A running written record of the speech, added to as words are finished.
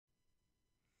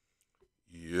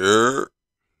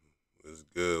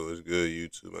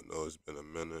YouTube. I know it's been a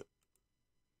minute.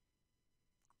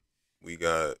 We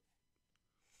got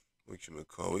what you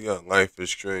call. We got Life is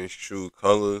Strange True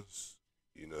Colors.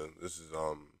 You know, this is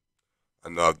I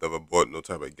know I've never bought no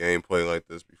type of gameplay like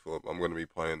this before, but I'm gonna be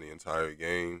playing the entire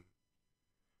game.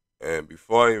 And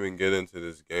before I even get into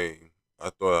this game, I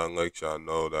thought I'd let y'all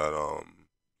know that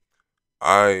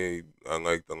I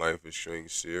like the Life is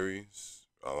Strange series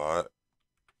a lot.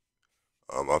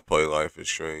 I play Life is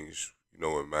Strange, you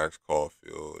know, with Max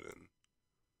Caulfield and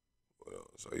what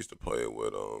else? I used to play it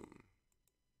with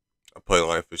I played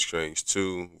Life is Strange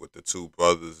 2 with the two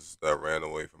brothers that ran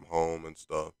away from home and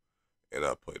stuff. And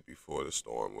I played Before the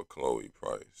Storm with Chloe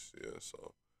Price. Yeah,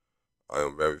 so I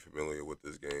am very familiar with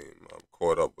this game. I'm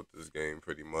caught up with this game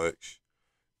pretty much.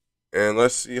 And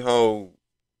let's see how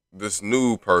this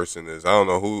new person is. I don't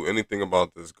know who anything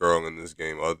about this girl in this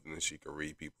game other than she can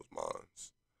read people's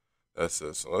minds. That's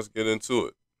it. So let's get into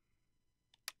it.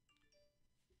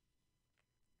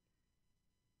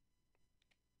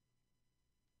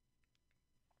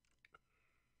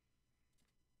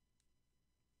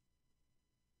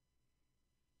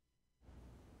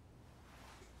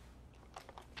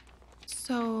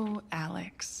 So,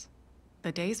 Alex,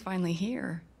 the day's finally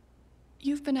here.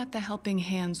 You've been at the Helping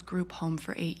Hands group home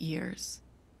for 8 years.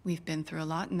 We've been through a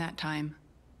lot in that time.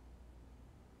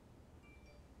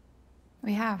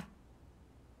 We have.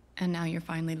 And now you're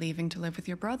finally leaving to live with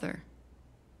your brother.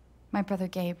 My brother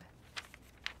Gabe.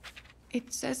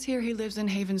 It says here he lives in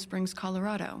Haven Springs,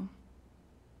 Colorado.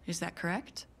 Is that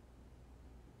correct?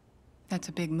 That's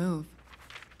a big move.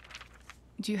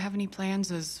 Do you have any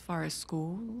plans as far as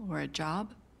school or a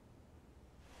job?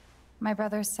 My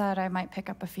brother said I might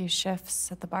pick up a few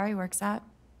shifts at the bar he works at.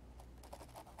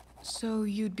 So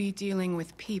you'd be dealing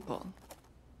with people?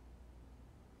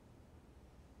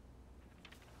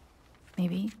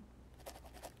 Maybe.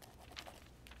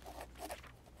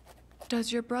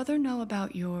 Does your brother know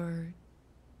about your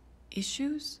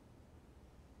issues?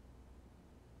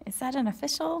 Is that an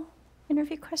official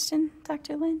interview question,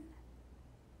 Dr. Lin?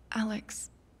 Alex,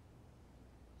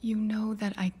 you know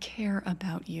that I care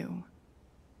about you.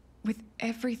 With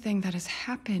everything that has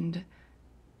happened,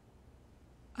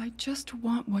 I just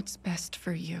want what's best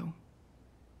for you.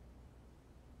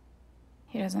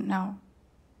 He doesn't know.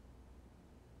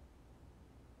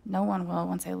 No one will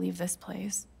once I leave this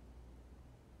place.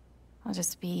 I'll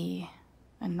just be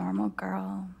a normal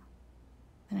girl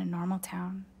in a normal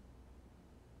town.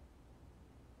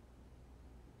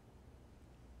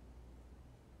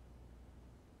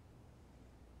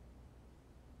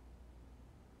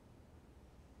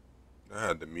 I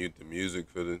had to mute the music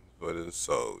for this,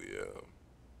 so yeah,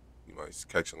 you might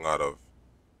catch a lot of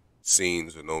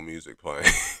scenes with no music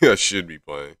playing. I should be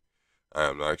playing. I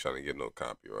am not trying to get no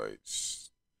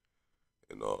copyrights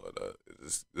and all of that.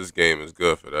 This game is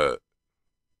good for that.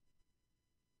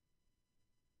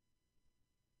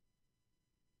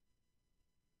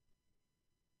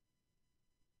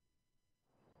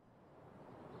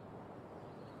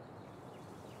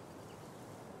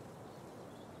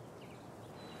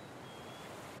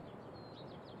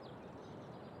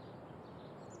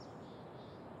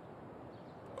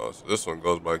 Oh, so this one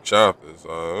goes by chapters.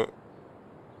 The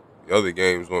other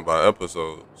games went by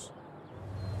episodes.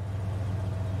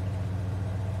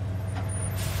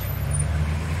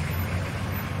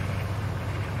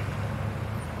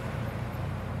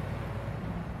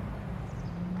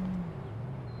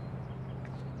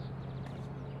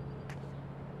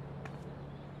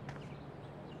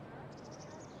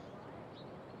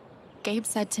 Gabe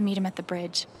said to meet him at the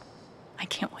bridge. I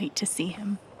can't wait to see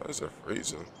him. Why is it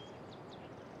freezing?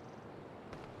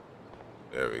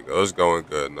 There we go. It's going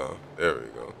good now. There we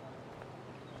go.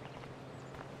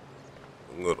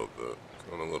 A little bit. It's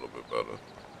going a little bit better.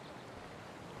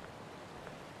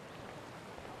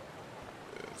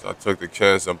 Yes, I took the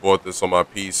chance and bought this on my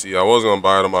PC. I was gonna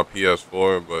buy it on my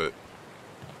PS4, but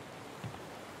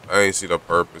I ain't see the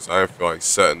purpose. I didn't feel like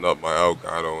setting up my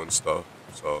Elgato and stuff.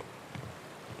 So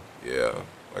yeah,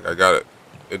 like I got it.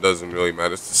 It doesn't really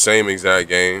matter. It's the same exact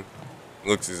game. It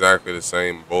looks exactly the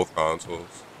same on both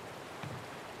consoles.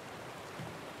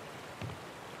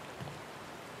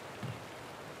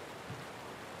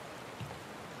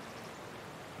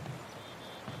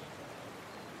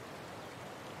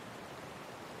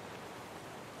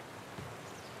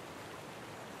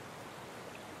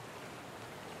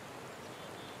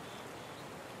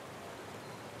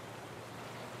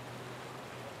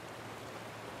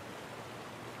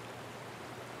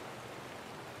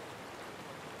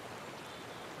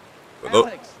 But look,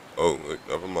 Alex. oh, look,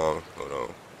 never mind. Hold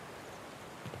on.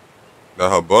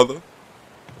 That her brother?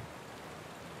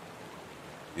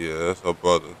 Yeah, that's her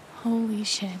brother. Holy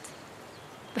shit.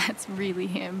 That's really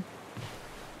him.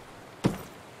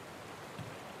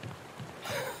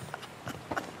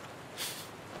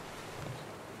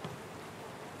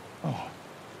 Oh,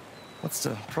 what's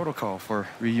the protocol for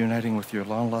reuniting with your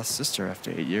long-lost sister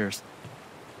after 8 years?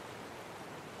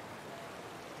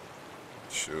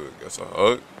 Shoot, guess a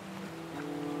hug?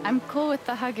 I'm cool with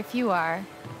the hug if you are.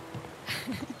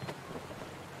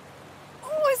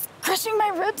 Oh, is crushing my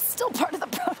ribs still part of the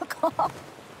protocol?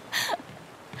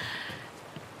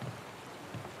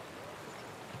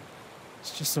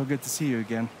 It's just so good to see you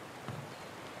again.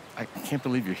 I can't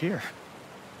believe you're here.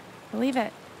 Believe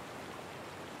it.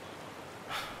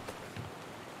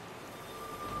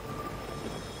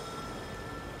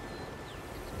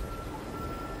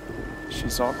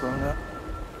 She's all grown up.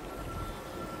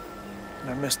 And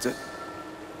I missed it.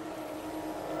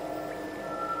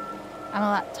 I'm a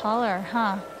lot taller,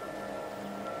 huh?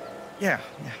 Yeah.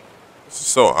 This is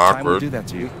so Time will awkward. do that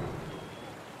to you.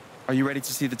 Are you ready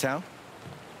to see the town?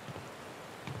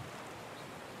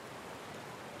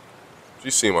 She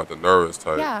seemed like the nervous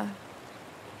type. Yeah.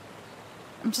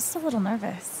 I'm just a little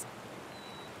nervous.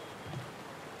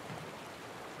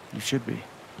 You should be.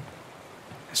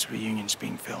 This reunion's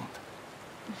being filmed.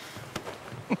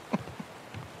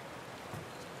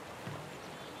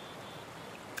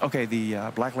 Okay,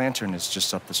 the Black Lantern is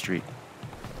just up the street.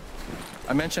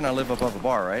 I mentioned I live above a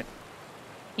bar, right?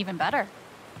 Even better.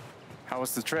 How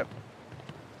was the trip?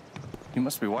 You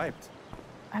must be wiped.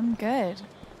 I'm good.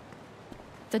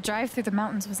 The drive through the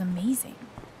mountains was amazing.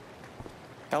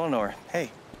 Eleanor,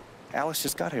 hey, Alex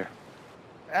just got here.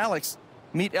 Alex,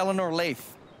 meet Eleanor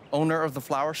Lath, owner of the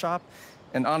flower shop,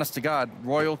 and honest to God,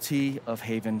 royalty of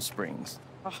Haven Springs.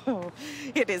 Oh,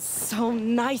 it is so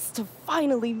nice to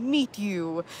finally meet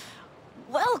you.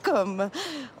 Welcome.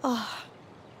 Oh,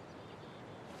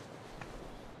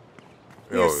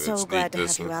 Yo, we're it's so neat glad to have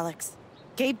this, you, Alex.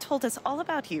 Gabe told us all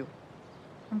about you.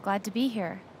 I'm glad to be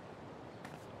here.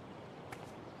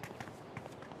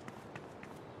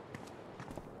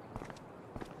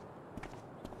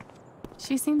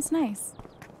 She seems nice.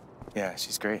 Yeah,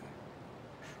 she's great.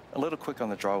 A little quick on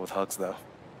the draw with hugs, though.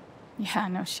 Yeah,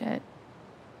 no shit.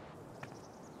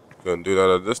 Couldn't do that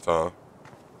at this time.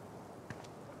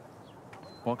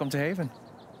 Welcome to Haven.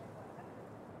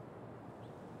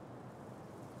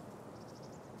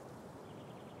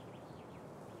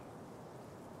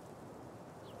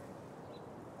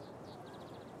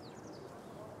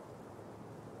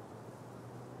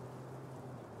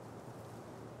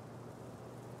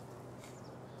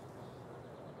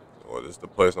 Well, this is the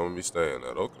place I'm gonna be staying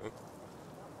at. Okay.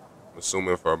 I'm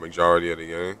assuming for a majority of the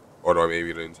game, or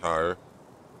maybe the entire.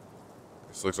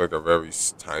 This looks like a very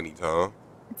tiny town.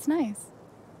 It's nice.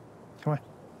 Come on.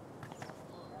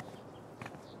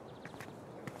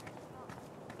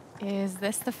 Is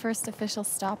this the first official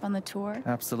stop on the tour?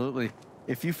 Absolutely.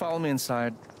 If you follow me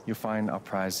inside, you'll find our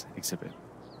prize exhibit.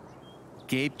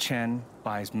 Gabe Chen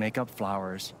buys makeup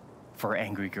flowers for her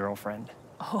angry girlfriend.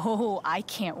 Oh, I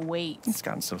can't wait. It's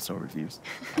gotten so-so reviews.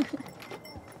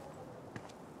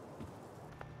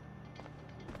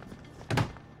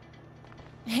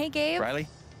 Hey, Gabe. Riley,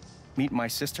 meet my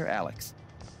sister, Alex.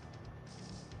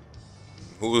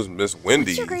 Who is Miss Wendy's?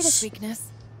 What's your greatest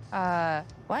weakness?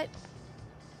 What?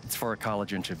 It's for a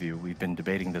college interview. We've been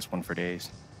debating this one for days.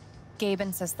 Gabe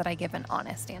insists that I give an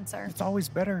honest answer. It's always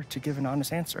better to give an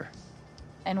honest answer.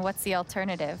 And what's the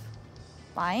alternative?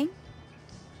 Lying?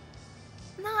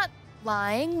 Not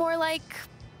lying, more like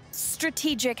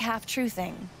strategic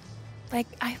half-truthing. Like,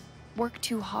 I work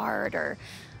too hard or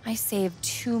I save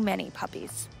too many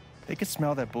puppies. They could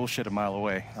smell that bullshit a mile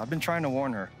away. I've been trying to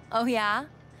warn her. Oh, yeah?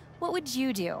 What would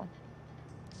you do?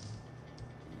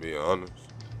 Be honest.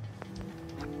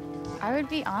 I would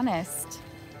be honest.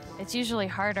 It's usually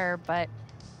harder, but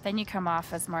then you come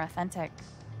off as more authentic.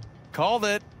 Called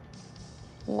it.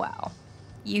 Wow.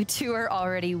 You two are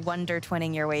already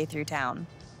wonder-twinning your way through town.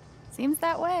 Seems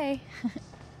that way.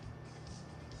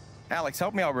 Alex,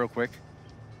 help me out real quick.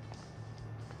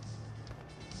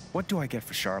 What do I get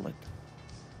for Charlotte?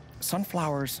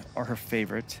 Sunflowers are her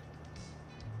favorite,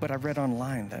 but I read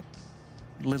online that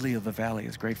Lily of the Valley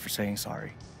is great for saying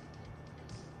sorry.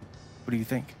 What do you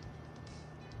think?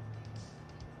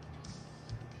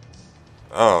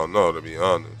 I don't know, to be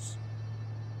honest.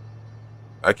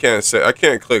 I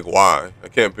can't click why. I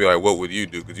can't be like, what would you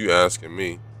do? Because you asking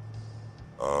me.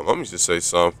 Let me just say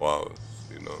sunflowers,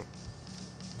 you know.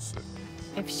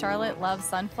 If Charlotte loves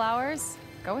sunflowers,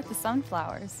 go with the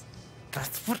sunflowers.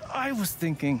 That's what I was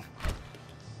thinking.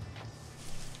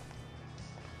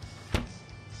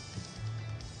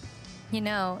 You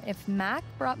know, if Mac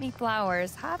brought me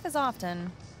flowers half as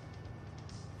often,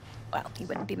 well, he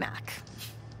wouldn't be Mac.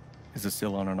 Is it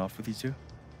still on and off with you two?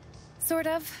 Sort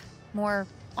of. More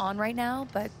on right now,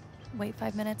 but wait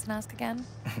 5 minutes and ask again.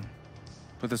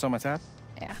 Put this on my tab?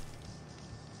 Yeah.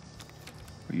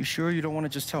 Are you sure you don't want to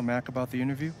just tell Mac about the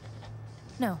interview?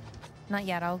 No, not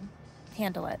yet. I'll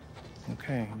handle it.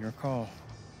 Okay, your call.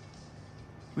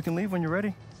 We can leave when you're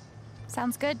ready.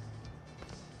 Sounds good.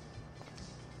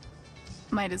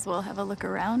 Might as well have a look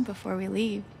around before we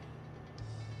leave.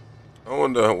 I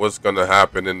wonder what's gonna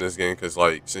happen in this game, cause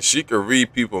like since she could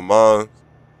read people's minds,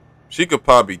 she could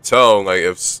probably tell like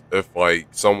if like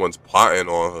someone's plotting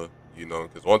on her, you know.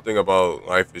 Cause one thing about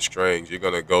Life is Strange, you're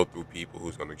gonna go through people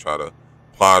who's gonna try to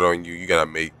plot on you. You gotta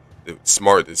make the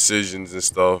smart decisions and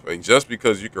stuff. And just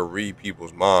because you can read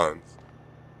people's minds,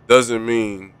 doesn't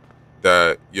mean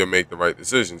that you'll make the right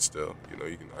decision. Still, you know,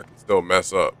 I can still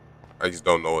mess up. I just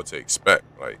don't know what to expect.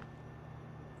 Like,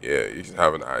 yeah, you just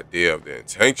have an idea of their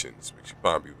intentions, but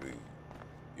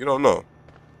you don't know.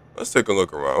 Let's take a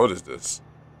look around. What is this?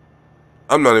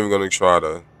 I'm not even going to try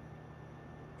to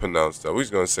pronounce that. We're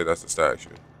just going to say that's a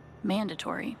statue.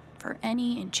 Mandatory for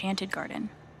any enchanted garden.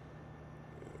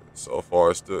 So far,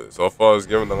 it's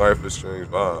giving the Life is Strange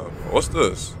vibe. What's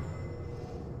this?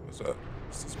 What's that?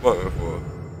 What's this button for?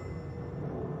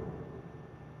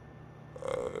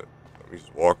 Let me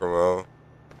just walk around.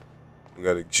 We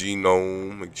got a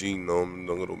genome,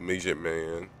 the little midget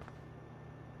man.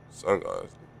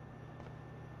 Sunglasses.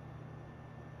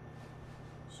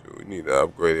 So we need to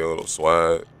upgrade a little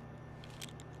swag.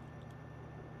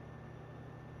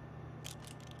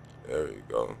 There you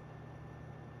go.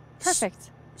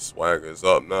 Perfect. Swag is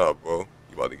up now, bro.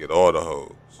 You about to get all the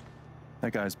hoes.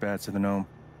 That guy's bad to the gnome.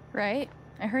 Right?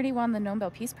 I heard he won the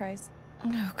Nobel Peace Prize.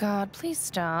 Oh, God, please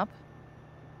stop.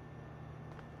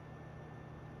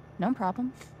 No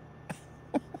problem.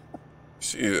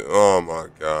 Oh my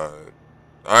God.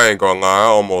 I ain't gonna lie, I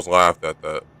almost laughed at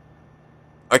that.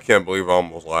 I can't believe I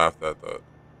almost laughed at that.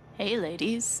 Hey,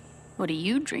 ladies. What are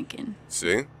you drinking?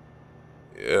 See?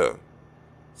 Yeah.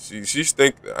 She's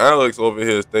thinking, Alex over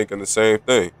here is thinking the same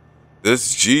thing.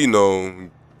 This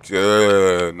genome,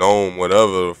 gnome,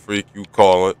 whatever the freak you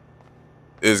call it,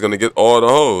 is gonna get all the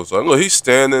hoes. Like, look, he's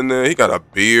standing there. He got a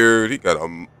beard. He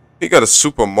got a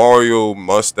Super Mario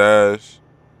mustache.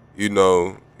 You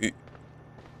know,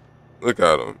 look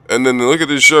at him. And then look at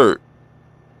his shirt.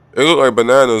 It look like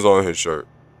bananas on his shirt.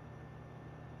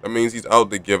 That means he's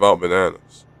out to give out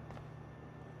bananas.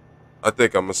 I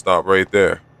think I'm gonna stop right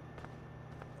there.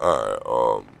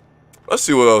 Alright, let's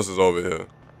see what else is over here.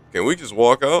 Can we just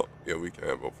walk out? Yeah, we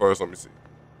can, but first let me see.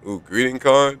 Ooh, greeting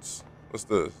cards? What's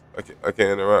this? I can't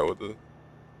interact with this.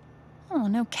 Oh,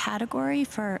 no category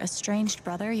for estranged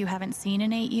brother you haven't seen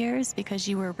in 8 years because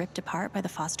you were ripped apart by the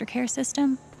foster care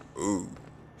system? Ooh.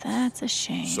 That's a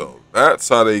shame. So that's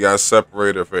how they got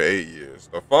separated for 8 years.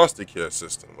 The foster care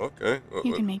system. Okay.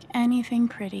 You can make anything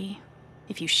pretty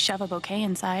if you shove a bouquet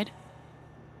inside.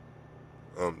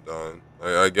 I'm done.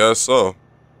 I guess so.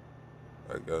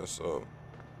 I guess so.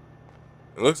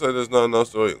 It looks like there's nothing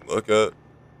else to really look at.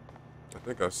 I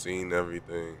think I've seen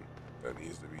everything that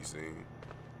needs to be seen.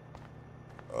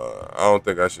 I don't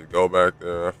think I should go back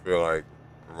there. I feel like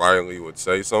Riley would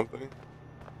say something.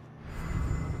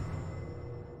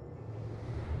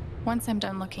 Once I'm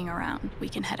done looking around, we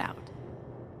can head out.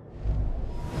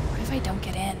 What if I don't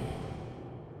get in?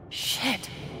 Shit.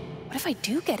 What if I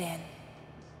do get in?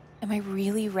 Am I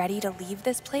really ready to leave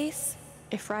this place?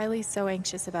 If Riley's so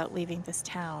anxious about leaving this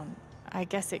town, I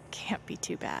guess it can't be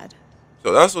too bad.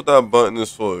 So that's what that button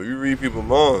is for. You read people's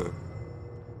mind.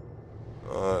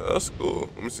 That's cool.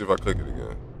 Let me see if I click it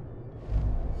again.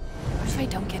 What if I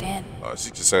don't get in?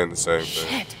 She's just saying the same thing.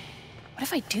 Shit. What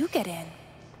if I do get in?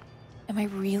 Am I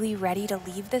really ready to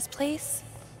leave this place?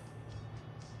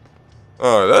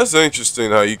 That's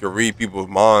interesting how you can read people's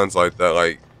minds like that.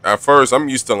 Like, at first, I'm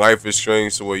used to Life is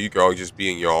Strange to where you can all just be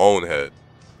in your own head.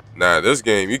 Nah, this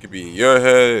game, you could be in your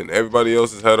head and everybody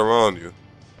else's head around you.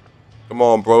 Come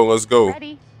on, bro, let's go.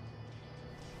 Ready?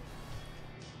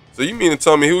 So you mean to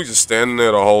tell me he was just standing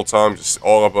there the whole time, just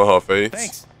all up in her face?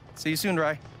 Thanks. See you soon,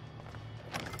 Rye.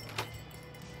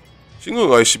 She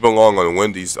looked like she belonged on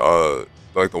Wendy's,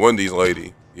 like the Wendy's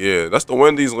lady. Yeah, that's the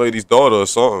Wendy's lady's daughter or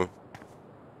something.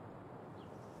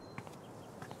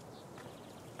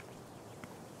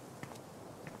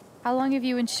 How long have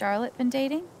you and Charlotte been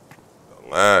dating? The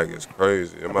lag is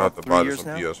crazy. I'm gonna have to buy this on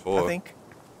now, PS4. I think.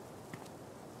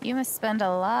 You must spend a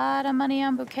lot of money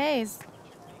on bouquets.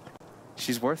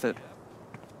 She's worth it.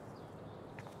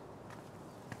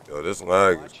 Yo, this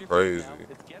lag is crazy.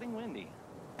 It's getting windy.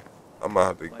 I'm gonna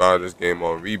have to buy this game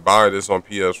on, rebuy this on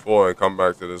PS4 and come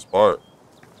back to this part.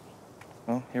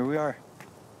 Well, here we are.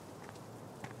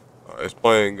 It's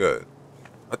playing good.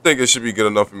 I think it should be good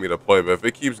enough for me to play, but if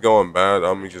it keeps going bad,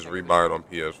 I'm gonna just rebuy it on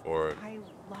PS4 and I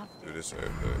love do the same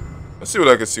thing. Let's see what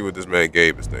I can see what this man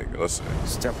Gabe is thinking. Let's see.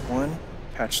 Step 1,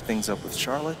 patch things up with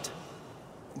Charlotte.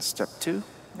 And Step 2,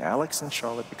 Alex and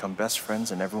Charlotte become best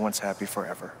friends and everyone's happy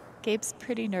forever. Gabe's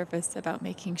pretty nervous about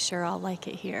making sure I'll like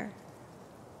it here.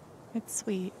 It's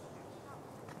sweet.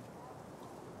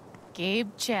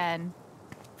 Gabe Chen,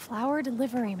 flower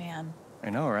delivery man. I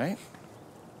know, right?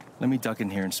 Let me duck in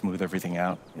here and smooth everything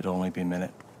out. It'll only be a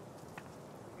minute.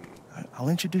 I'll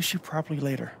introduce you properly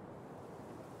later.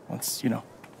 Once,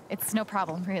 It's no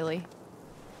problem, really.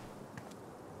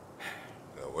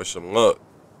 Yeah, wish him luck.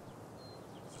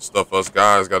 It's the stuff us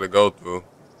guys got to go through.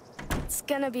 It's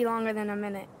gonna be longer than a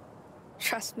minute.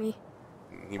 Trust me.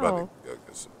 He about to go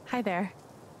get some. Hi there.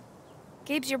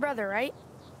 Gabe's your brother, right?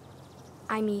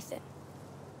 I'm Ethan.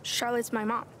 Charlotte's my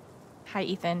mom. Hi,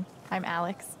 Ethan. I'm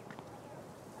Alex.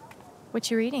 What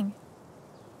you reading?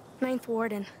 Ninth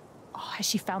Warden. Oh, has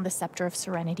she found the Scepter of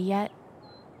Serenity yet?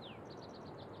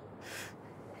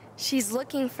 She's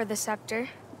looking for the scepter,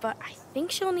 but I think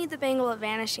she'll need the Bangle of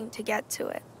Vanishing to get to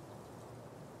it.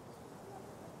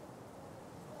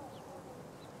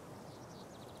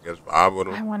 Guess vibe with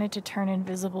I him. wanted to turn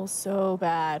invisible so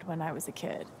bad when I was a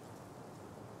kid.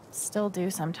 Still do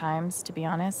sometimes, to be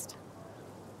honest.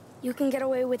 You can get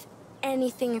away with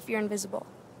anything if you're invisible.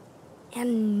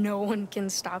 And no one can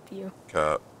stop you.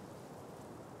 Cap.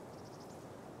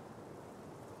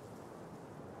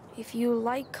 If you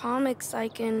like comics, I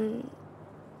can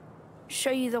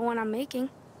show you the one I'm making.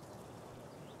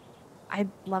 I'd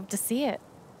love to see it.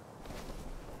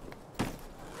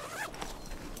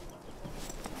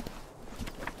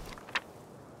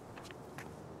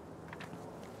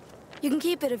 You can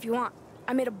keep it if you want.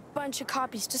 I made a bunch of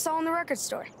copies to sell in the record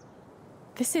store.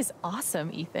 This is awesome,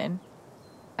 Ethan.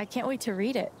 I can't wait to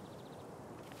read it.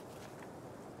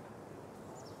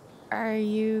 Are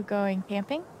you going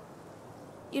camping?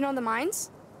 You know the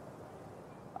mines?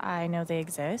 I know they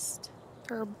exist.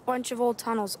 There are a bunch of old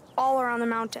tunnels all around the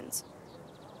mountains.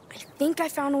 I think I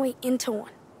found a way into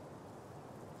one.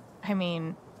 I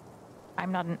mean,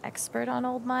 I'm not an expert on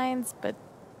old mines, but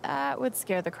that would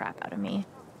scare the crap out of me.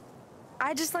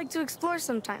 I just like to explore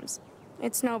sometimes.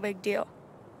 It's no big deal.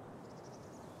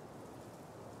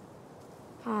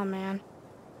 Oh man,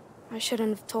 I shouldn't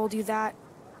have told you that.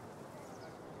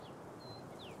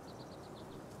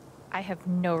 I have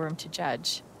no room to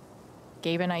judge.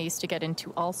 Gabe and I used to get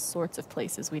into all sorts of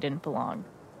places we didn't belong.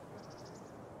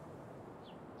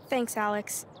 Thanks,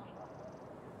 Alex.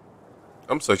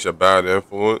 I'm such a bad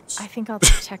influence. I think I'll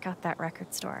check out that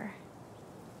record store.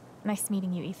 Nice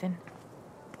meeting you, Ethan.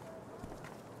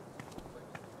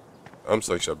 I'm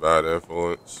such a bad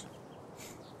influence.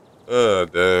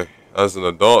 Dang. As an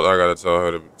adult, I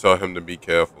gotta tell him to be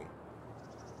careful.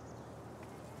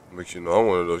 But I'm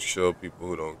one of those chill people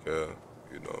who don't care,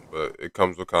 But it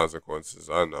comes with consequences.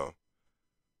 I know.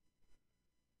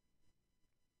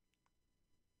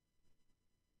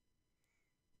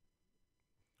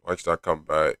 Watch that come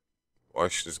back.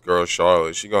 Watch this girl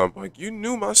Charlotte. She gonna be like, "You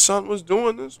knew my son was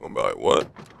doing this." I'm gonna be like,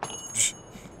 "What?"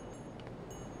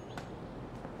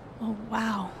 Oh,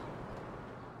 wow.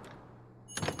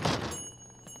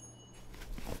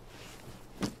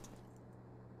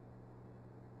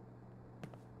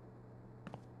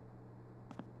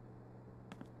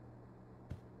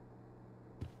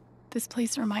 This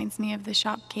place reminds me of the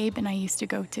shop Gabe and I used to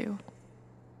go to.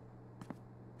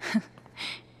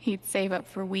 He'd save up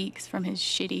for weeks from his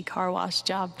shitty car wash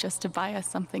job just to buy us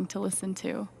something to listen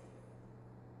to.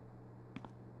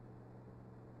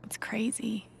 It's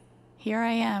crazy. Here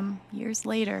I am, years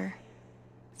later,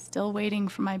 still waiting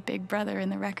for my big brother in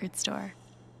the record store.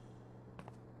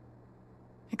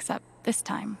 Except this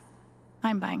time,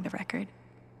 I'm buying the record.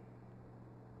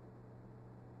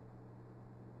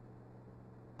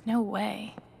 No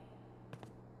way.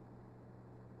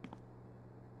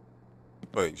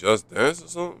 Wait, Just Dance or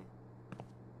something?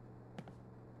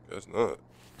 Guess not.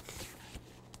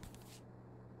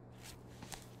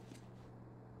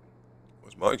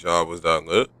 What's my job? Was that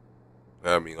lit?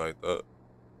 Had me like that.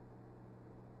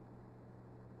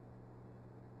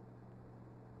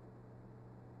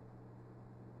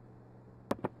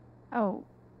 Oh,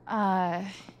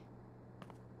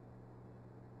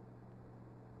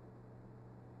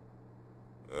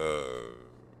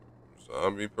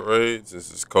 Zombie parade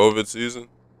since it's COVID season.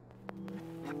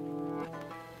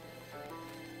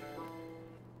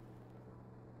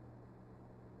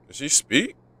 Did she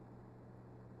speak?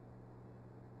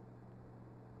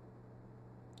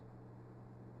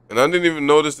 And I didn't even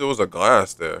notice there was a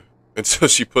glass there. until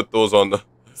she put those on the.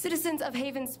 Citizens of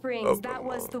Haven Springs, that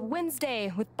was the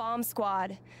Wednesday with Bomb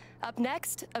Squad. Up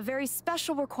next, a very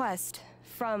special request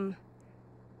from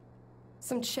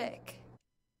some chick.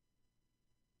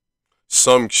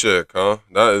 Some chick, huh?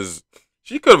 That is.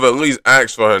 She could have at least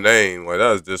asked for her name. Like,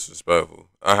 that is disrespectful.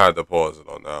 I had to pause it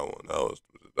on that one.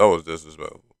 That was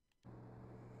disrespectful.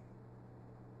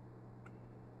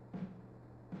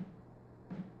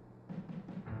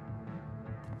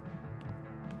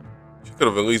 She could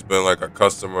have at least been like a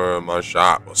customer in my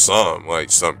shop or something,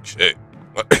 like some chick.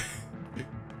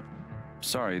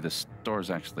 Sorry, the store's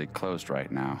actually closed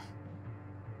right now.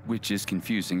 Which is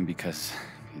confusing because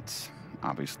it's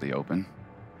obviously open.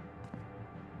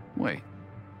 Wait.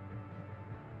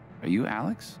 Are you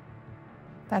Alex?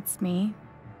 That's me.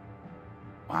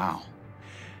 Wow.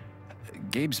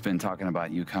 Gabe's been talking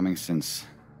about you coming since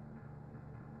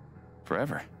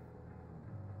forever.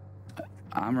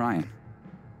 I'm Ryan.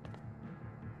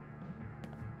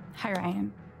 Hi,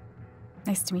 Ryan.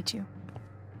 Nice to meet you.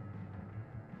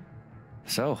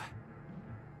 So,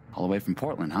 all the way from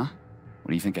Portland, huh? What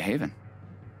do you think of Haven?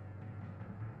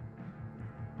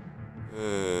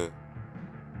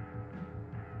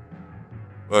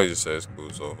 Well, I just say it's cool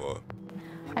so far.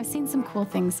 I've seen some cool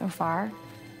things so far.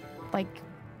 Like,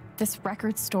 this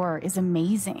record store is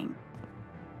amazing.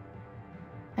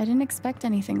 I didn't expect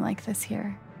anything like this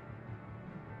here.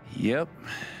 Yep.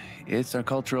 It's our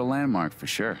cultural landmark for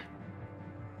sure.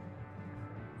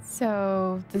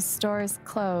 So, the store is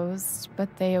closed,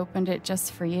 but they opened it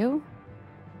just for you?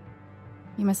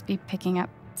 You must be picking up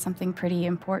something pretty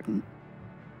important.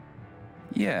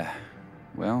 Yeah.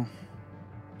 Well,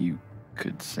 you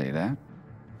could say that.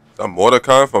 I'm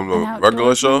Mordecai from the An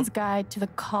regular show. Outdoorsman's Guide to the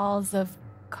Calls of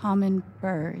Common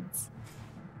Birds.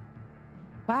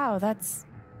 Wow, that's...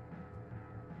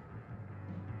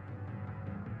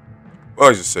 Well,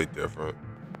 I just say different.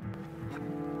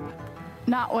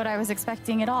 not what I was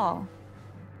expecting at all.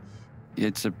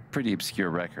 It's a pretty obscure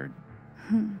record.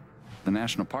 The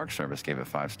National Park Service gave it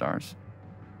 5 stars.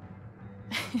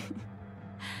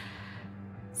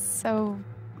 So,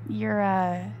 you're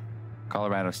a...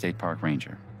 Colorado State Park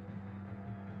Ranger.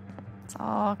 It's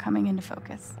all coming into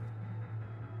focus.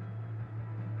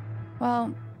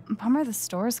 Well, bummer the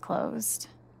store's closed.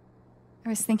 I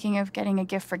was thinking of getting a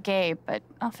gift for Gabe, but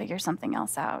I'll figure something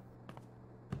else out.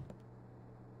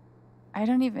 I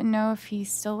don't even know if he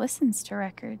still listens to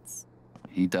records.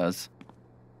 He does.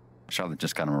 Charlotte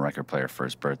just got him a record player for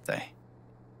his birthday.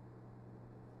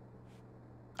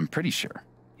 I'm pretty sure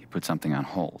he put something on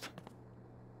hold.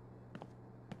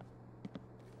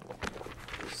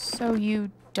 So you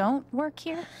don't work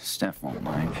here? Steph won't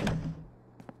mind.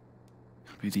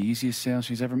 It'll be the easiest sale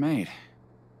she's ever made.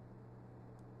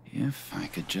 If I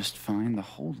could just find the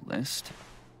whole list.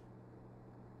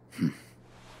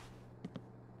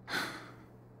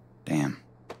 Damn.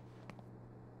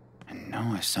 I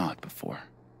know I saw it before.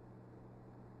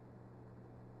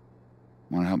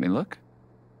 Want to help me look?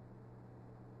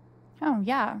 Oh,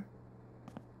 yeah.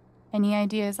 Any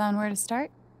ideas on where to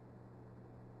start?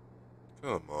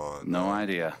 Come on. No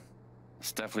idea.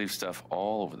 Steph leaves stuff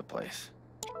all over the place.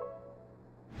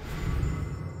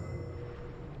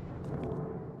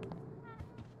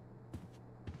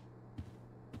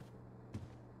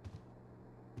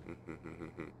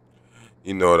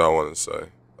 You know what I want to say.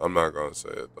 I'm not going to say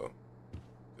it, though.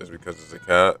 Just because it's a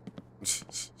cat.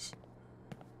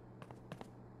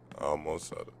 I almost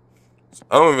said it.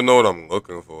 I don't even know what I'm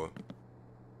looking for.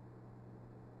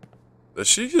 Does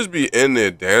she just be in there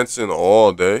dancing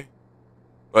all day?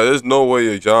 Like, there's no way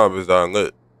your job is that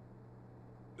lit.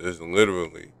 There's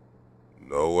literally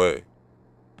no way.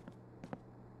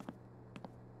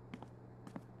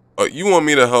 You want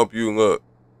me to help you look,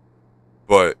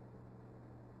 but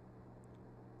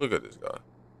look at this guy.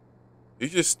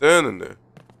 He's just standing there.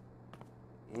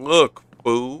 Look,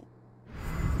 fool.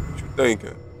 What you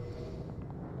thinking?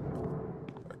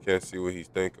 I can't see what he's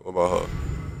thinking. What about her?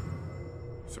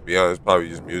 To be honest, probably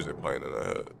just music playing in her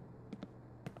head.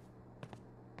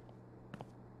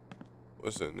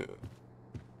 What's in there?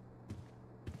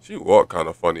 She walk kind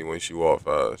of funny when she walk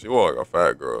fast. She walk like a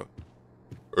fat girl.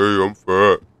 Hey, I'm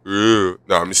fat. Yeah.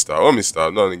 Nah, let me stop. Let me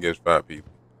stop. Nothing against fat people.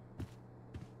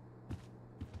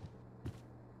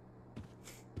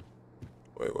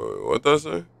 Wait. What does that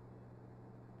say?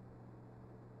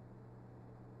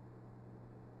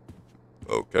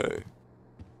 Okay.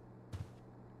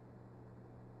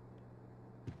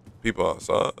 People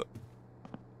outside.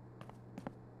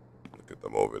 Look at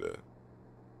them over there.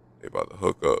 They about to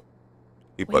hook up.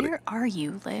 Where are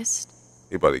you, List?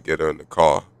 He about to get her in the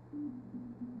car.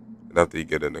 And after he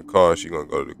get in the car, she gonna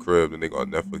go to the crib, and they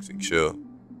gonna Netflix and chill.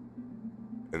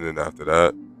 And then after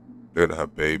that, they're gonna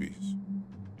have babies.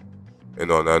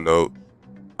 And on that note,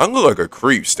 I look like a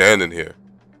creep standing here.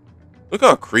 Look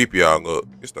how creepy I look.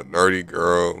 Just a nerdy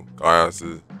girl,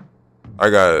 glasses. I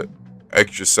got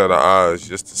extra set of eyes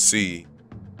just to see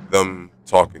them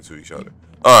talking to each other.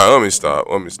 Alright, let me stop.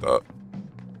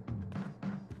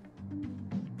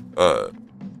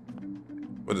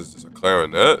 What is this, a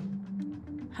clarinet?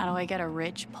 How do I get a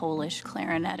rich Polish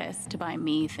clarinetist to buy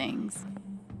me things?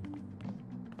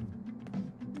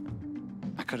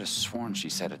 I could have sworn she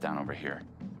set it down over here.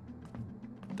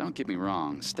 Don't get me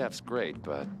wrong, Steph's great,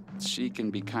 but she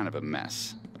can be kind of a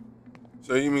mess.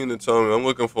 So you mean to tell me I'm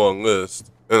looking for a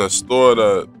list in a store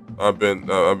that I've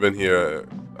been here.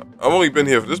 I've only been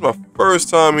here. This is my first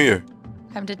time here.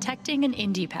 I'm detecting an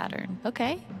indie pattern.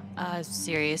 Okay. A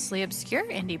seriously obscure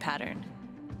indie pattern.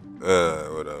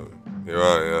 Whatever. Here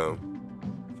I am,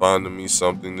 finding me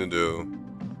something to do.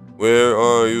 Where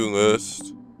are you,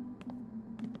 list?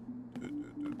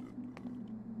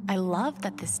 I love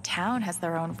that this town has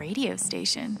their own radio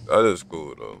station. That is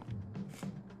cool, though.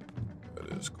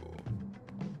 That is cool.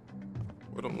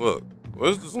 Where them look?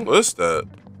 Where's this list at?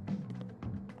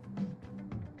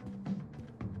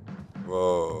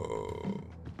 Whoa.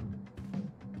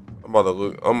 I'm about to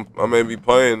look. I may be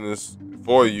playing this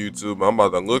for YouTube. I'm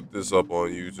about to look this up on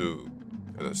YouTube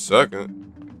in a second.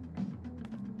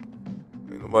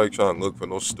 Ain't nobody trying to look for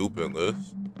no stupid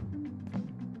list.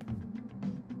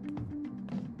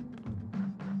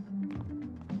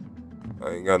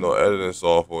 I ain't got no editing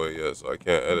software yet, so I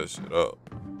can't edit shit up.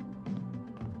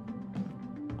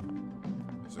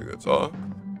 It's a guitar.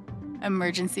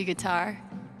 Emergency guitar.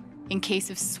 In case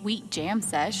of sweet jam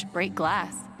sesh, break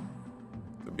glass.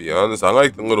 To be honest, I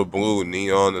like the little blue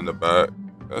neon in the back.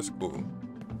 That's cool.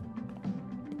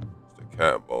 It's the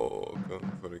cat bowl. Okay,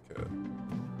 for the cat.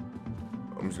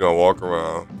 I'm just gonna walk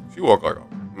around. She walk like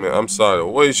a man. I'm sorry. The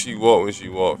way she walk when she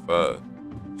walk fast.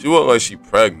 She walk like she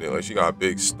pregnant. Like she got a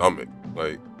big stomach.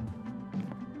 Like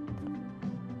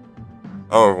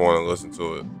I don't even want to listen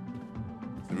to it.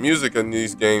 The music in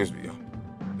these games be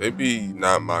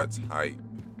not my type.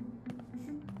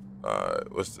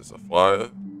 What's this? A flyer?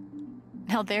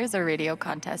 Now there's a radio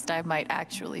contest I might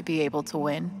actually be able to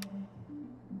win.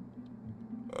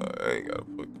 I ain't gotta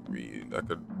put read. I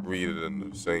could read it in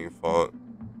the same font.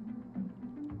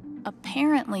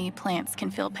 Apparently, plants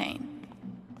can feel pain.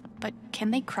 But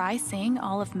can they cry, sing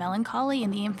all of melancholy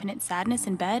and the infinite sadness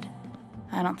in bed?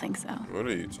 I don't think so. What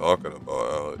are you talking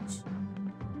about, Alex?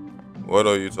 What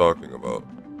are you talking about?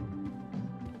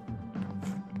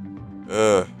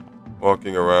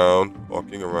 Walking around.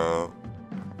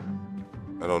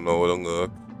 I don't know where to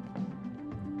look.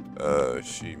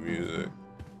 Sheet music.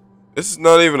 This is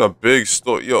not even a big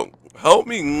store. Yo, help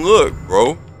me look,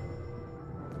 bro.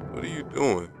 What are you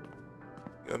doing?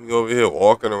 You got me over here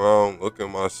walking around, looking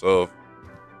at myself.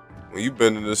 When you've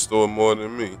been to this store more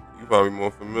than me, you probably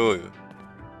more familiar.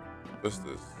 What's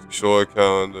this? Short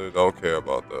calendar. Don't care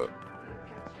about that.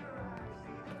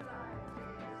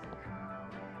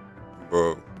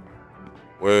 Bro,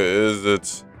 where is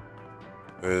it?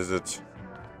 Where is it?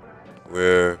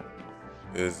 Where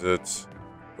is it?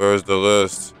 Where is the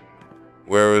list?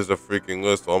 Where is the freaking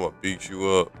list? Or I'm gonna beat you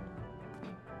up.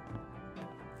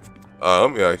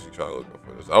 Let me actually try looking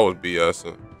for this. I was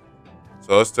BSing.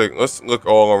 So let's look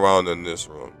all around in this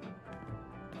room.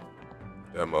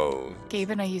 Demos.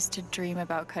 Gabe and I used to dream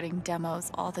about cutting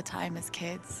demos all the time as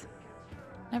kids.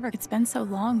 It's been so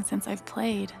long since I've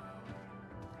played.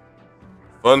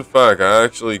 Fun fact, I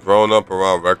actually grown up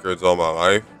around records all my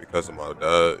life because of my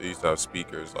dad. He used to have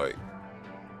speakers like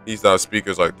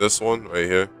this one right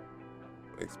here.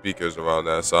 Like speakers around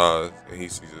that size. And he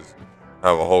used to just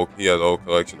have he had a whole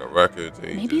collection of records.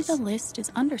 And Maybe the list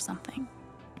is under something.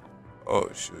 Oh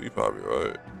shit, you probably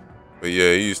right. But yeah,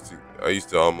 I used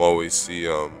to always see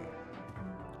him.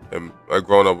 I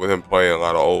grown up with him playing a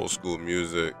lot of old school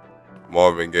music,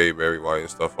 Marvin Gaye, Barry White, and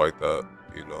stuff like that.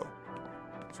 You know,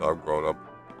 so I've grown up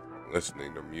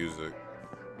listening to music,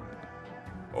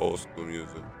 old school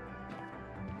music,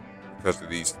 because of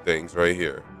these things right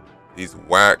here, these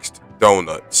waxed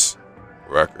donuts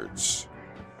records.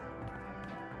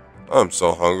 I'm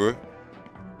so hungry.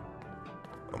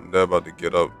 I'm dead about to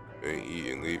get up and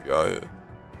eat and leave y'all here.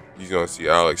 He's gonna see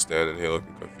Alex standing here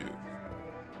looking confused.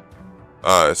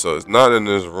 Alright, so it's not in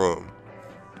this room.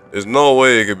 There's no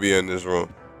way it could be in this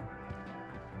room.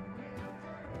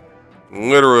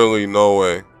 Literally no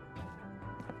way.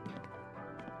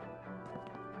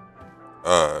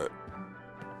 Alright.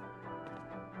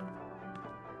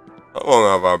 How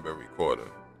long have I been recording?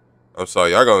 I'm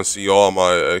sorry, y'all gonna see all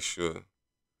my extra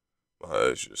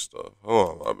stuff.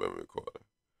 Hold on, I've been recording.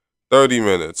 30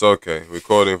 minutes, okay.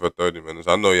 Recording for 30 minutes.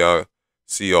 I know y'all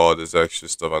see all this extra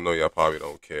stuff. I know y'all probably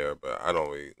don't care, but I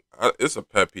don't really. It's a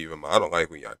pet peeve of mine. I don't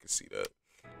like when y'all can see that.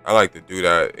 I like to do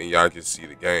that and y'all can see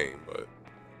the game, but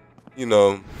you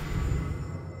know,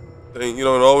 then you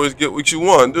don't always get what you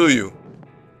want, do you?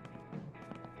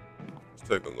 Let's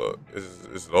take a look.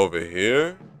 Is it over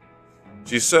here?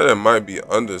 She said it might be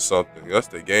under something. That's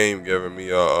the game giving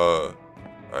me a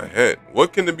hint.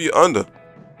 What can it be under?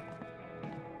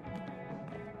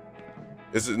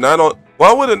 Is it not on?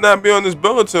 Why would it not be on this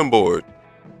bulletin board?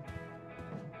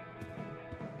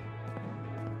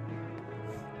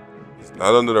 It's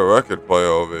not under the record player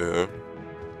over here.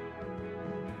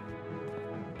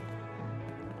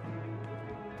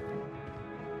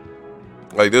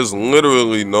 Like, there's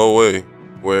literally no way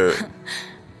where...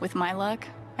 With my luck,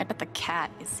 I bet the cat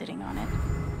is sitting on it.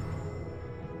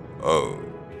 Oh.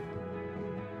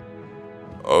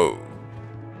 Oh.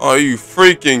 Are you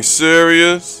freaking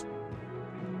serious?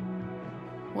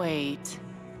 Wait.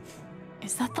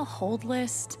 Is that the hold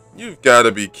list? You've got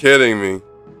to be kidding me.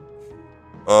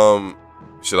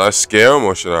 Should I scare him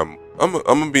or should I... I'm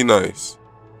gonna be nice.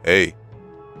 Hey.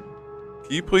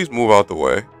 Can you please move out the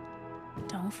way?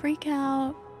 Don't freak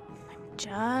out. I'm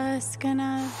just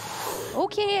gonna...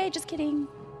 Okay, just kidding.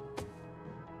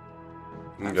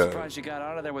 I'm surprised you got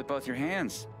out of there with both your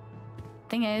hands.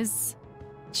 Thing is,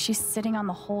 she's sitting on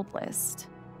the hold list.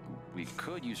 We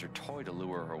could use her toy to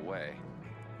lure her away.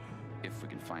 If we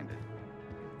can find it.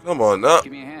 Come on now.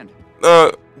 Give me a hand.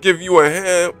 Give you a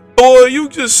hand? Boy, you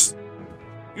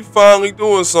finally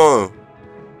doing something.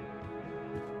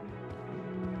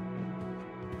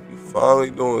 You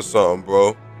finally doing something,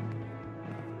 bro.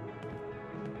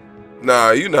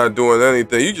 Nah, you not doing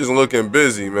anything. You just looking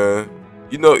busy, man.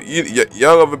 You know,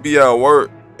 y'all ever be at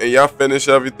work and y'all finish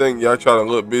everything, y'all try to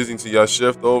look busy until y'all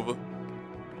shift over?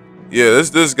 Yeah,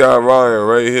 this guy Ryan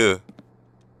right here.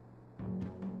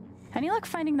 Any luck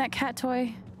finding that cat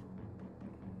toy?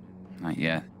 Not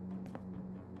yet.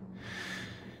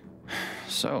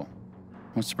 So,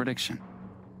 what's the prediction?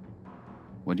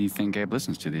 What do you think Gabe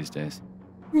listens to these days?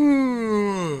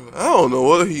 I don't know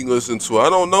what he listens to. I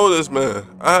don't know this man.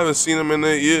 I haven't seen him in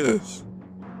 8 years.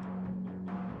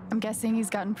 I'm guessing he's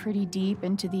gotten pretty deep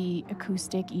into the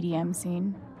acoustic EDM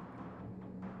scene.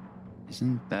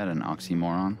 Isn't that an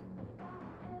oxymoron?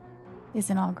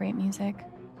 Isn't all great music?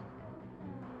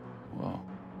 Whoa.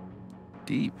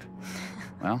 Deep.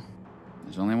 Well,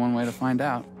 there's only one way to find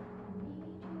out.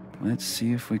 Let's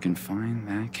see if we can find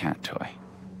that cat toy.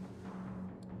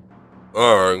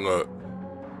 Alright, look.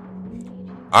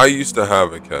 I used to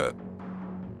have a cat.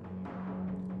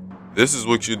 This is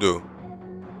what you do.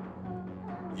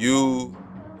 You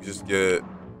just get,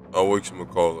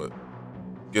 whatchamacallit.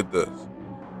 Get this.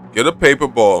 Get a paper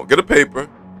ball. Get a paper.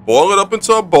 Ball it up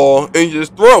into a ball and you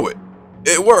just throw it.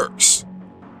 It works.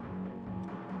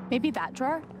 Maybe that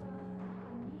drawer?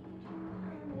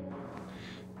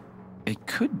 It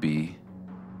could be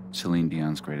Celine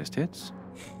Dion's greatest hits.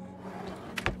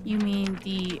 You mean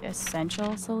the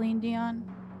essential Celine Dion?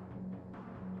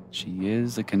 She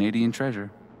is a Canadian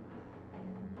treasure.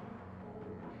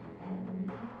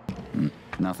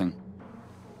 Nothing.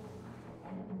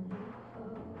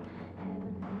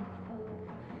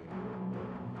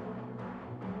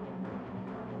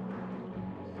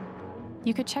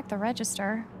 You could check the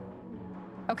register.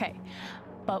 Okay,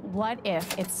 but what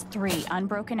if it's 3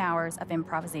 unbroken hours of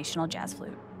improvisational jazz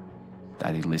flute?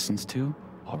 That he listens to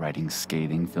while writing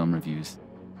scathing film reviews.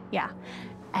 Yeah,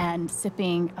 and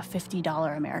sipping a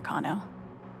 $50 Americano.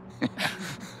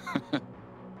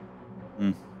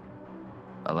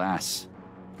 Alas,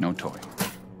 no toy.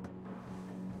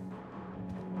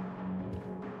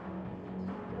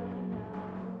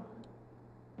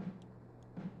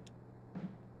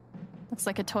 Looks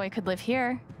like a toy could live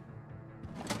here.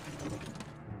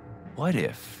 What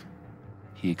if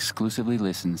he exclusively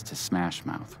listens to Smash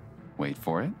Mouth? Wait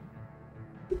for it.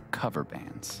 Cover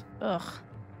bands. Ugh.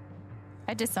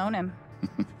 I disown him.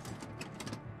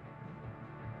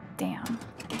 Damn.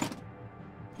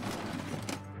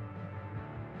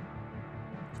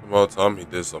 About time he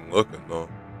did some looking, though.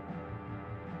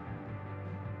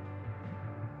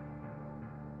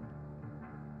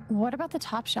 What about the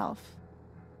top shelf?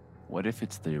 What if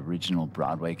it's the original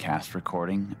Broadway cast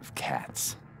recording of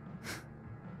Cats?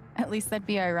 At least that'd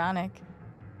be ironic.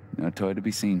 No toy to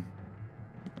be seen.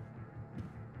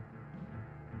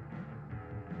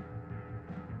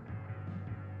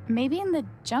 Maybe in the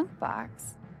junk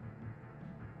box.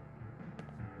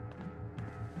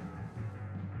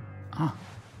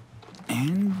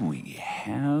 And we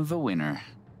have a winner.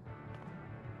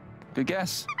 Good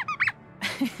guess.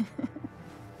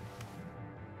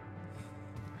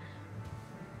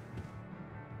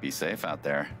 Be safe out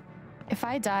there. If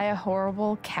I die a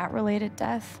horrible cat-related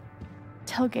death,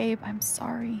 tell Gabe I'm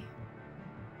sorry.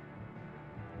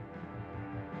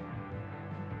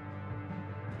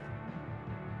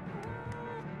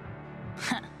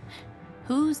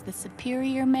 Who's the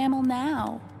superior mammal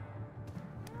now?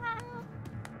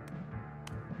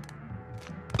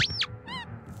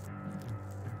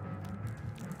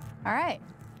 All right.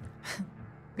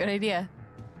 Good idea.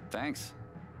 Thanks.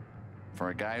 For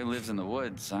a guy who lives in the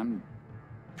woods, I'm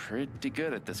pretty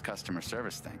good at this customer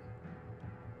service thing.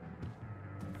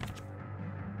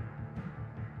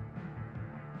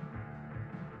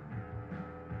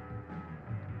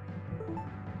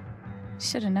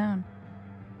 Should have known.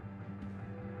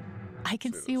 I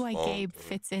can see why Gabe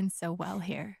fits in so well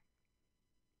here.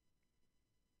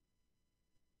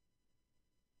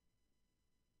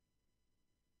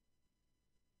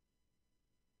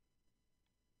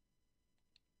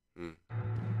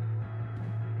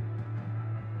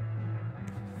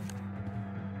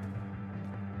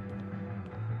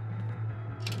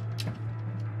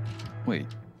 Wait.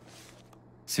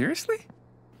 Seriously?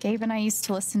 Gabe and I used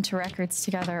to listen to records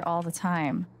together all the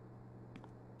time.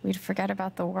 We'd forget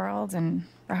about the world and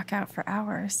rock out for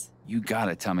hours. You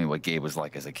gotta tell me what Gabe was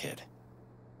like as a kid.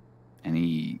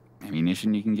 Any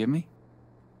ammunition you can give me?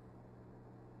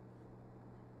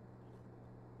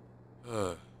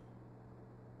 I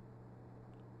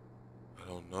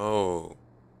don't know.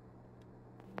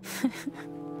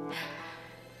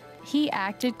 He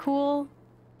acted cool,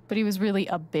 but he was really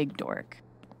a big dork.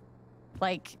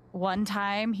 Like, one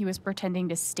time he was pretending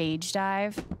to stage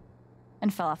dive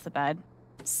and fell off the bed,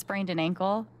 sprained an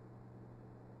ankle.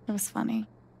 It was funny.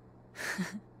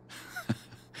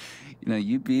 You know,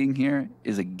 you being here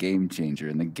is a game changer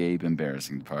in the Gabe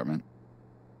embarrassing department.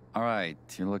 All right,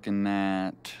 you're looking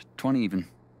at 20 even.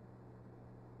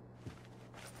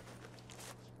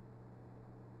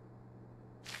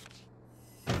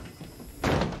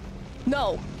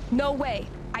 No, no way.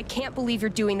 I can't believe you're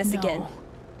doing this again.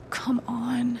 Come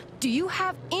on. Do you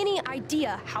have any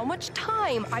idea how much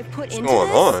time I put into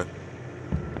What's going this?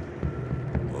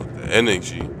 on? Well, the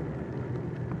energy.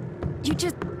 You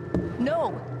just...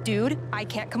 No, dude, I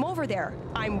can't come over there.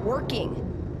 I'm working.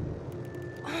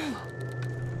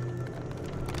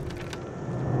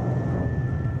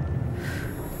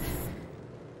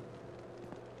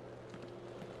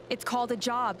 It's called a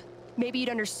job. Maybe you'd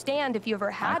understand if you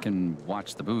ever had... I can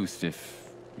watch the booth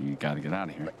if you gotta get out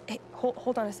of here. Hey,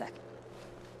 hold on a sec.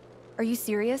 Are you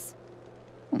serious?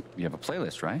 Well, you have a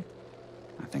playlist, right?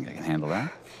 I think I can handle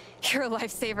that. You're a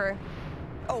lifesaver.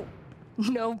 Oh,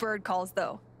 no bird calls,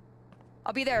 though.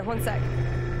 I'll be there, 1 sec.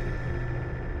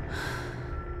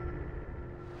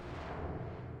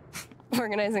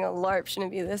 Organizing a LARP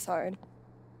shouldn't be this hard.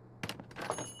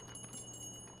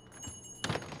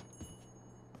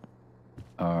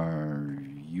 Are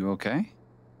you okay?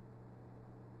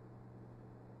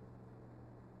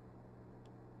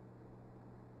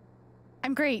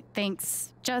 I'm great,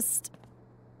 thanks. Just...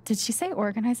 Did she say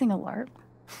organizing a LARP?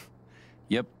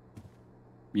 Yep.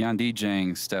 Beyond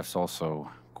DJing, Steph's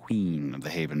also queen of the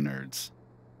Haven nerds.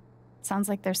 Sounds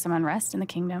like there's some unrest in the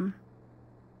kingdom.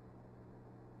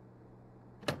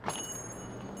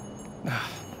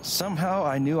 Somehow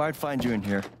I knew I'd find you in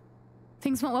here.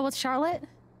 Things went well with Charlotte?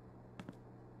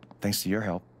 Thanks to your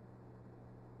help.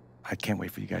 I can't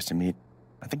wait for you guys to meet.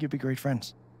 I think you'll be great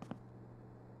friends.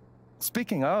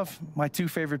 Speaking of, my two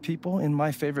favorite people in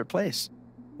my favorite place.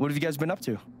 What have you guys been up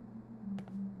to?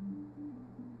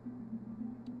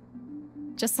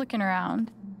 Just looking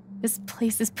around. This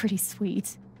place is pretty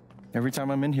sweet. Every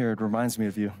time I'm in here, it reminds me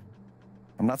of you.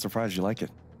 I'm not surprised you like it.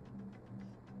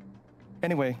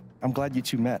 Anyway, I'm glad you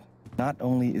two met. Not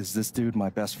only is this dude my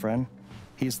best friend,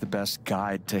 he's the best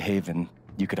guide to Haven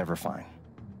you could ever find.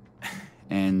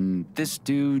 And this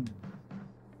dude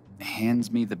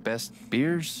hands me the best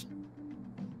beers?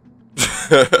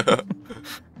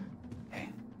 Hey,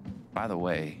 by the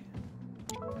way,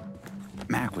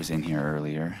 Mac was in here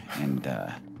earlier, and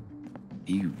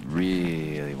he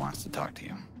really wants to talk to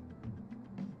you.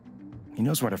 He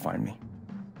knows where to find me.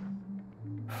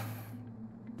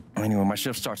 Anyway, my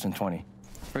shift starts in 20.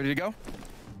 Ready to go?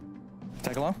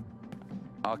 Tag along?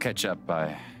 I'll catch up.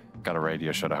 I got a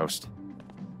radio show to host.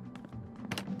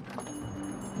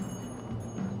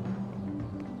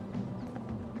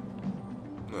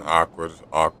 Awkward.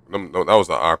 No, that was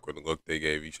an awkward look they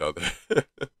gave each other.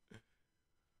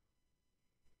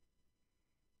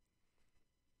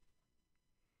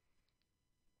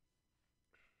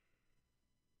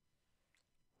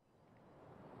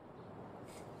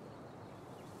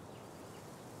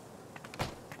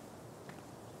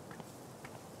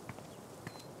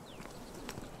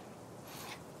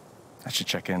 I should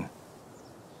check in.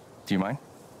 Do you mind?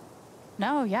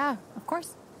 No, yeah, of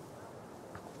course.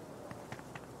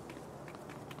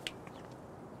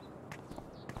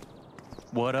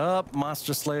 What up,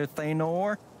 Monster Slayer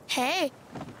Thanor? Hey,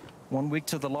 1 week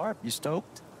to the LARP. You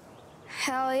stoked?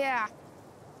 hell yeah.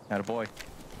 Attaboy.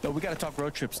 No, we gotta talk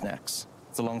road trips next.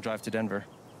 It's a long drive to Denver.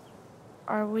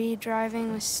 Are we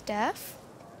driving with Steph?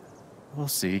 We'll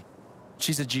see.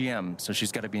 She's a GM, so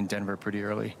she's gotta be in Denver pretty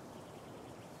early.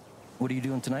 What are you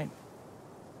doing tonight?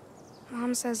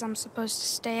 Mom says I'm supposed to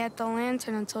stay at the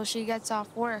Lantern until she gets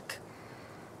off work.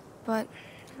 But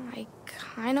I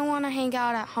kinda wanna hang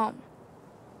out at home.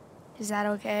 Is that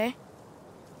okay?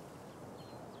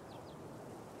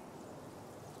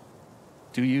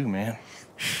 Do you, man?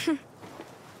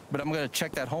 But I'm gonna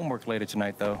check that homework later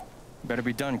tonight, though. Better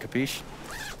be done, capiche?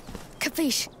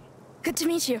 Capiche. Good to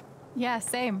meet you. Yeah,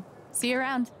 same. See you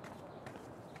around.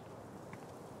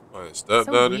 My So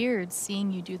stepdaddy. weird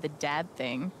seeing you do the dad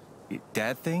thing.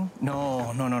 Dad thing?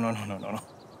 No. No,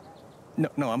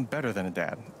 I'm better than a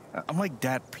dad. I'm like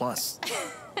dad plus.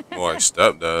 More like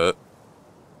stepdad.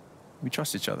 We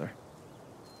trust each other.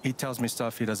 He tells me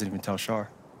stuff he doesn't even tell Shar.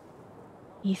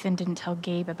 Ethan didn't tell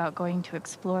Gabe about going to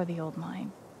explore the old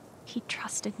mine. He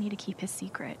trusted me to keep his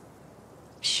secret.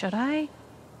 Should I?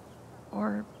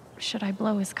 Or should I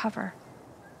blow his cover?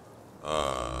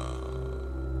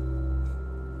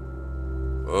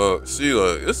 Well, see,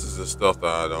 look, this is the stuff that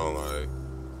I don't like.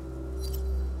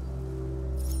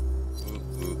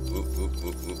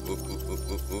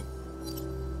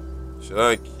 Should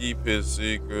I keep his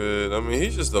secret? I mean,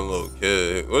 he's just a little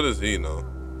kid. What does he know?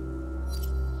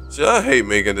 See, I hate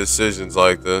making decisions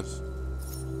like this.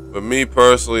 But me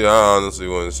personally, I honestly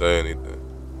wouldn't say anything.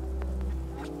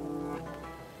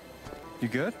 You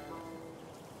good?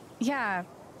 Yeah,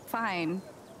 fine.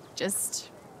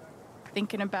 Just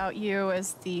thinking about you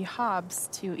as the Hobbs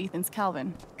to Ethan's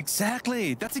Calvin.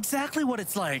 Exactly. That's exactly what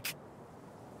it's like.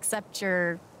 Except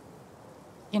you're,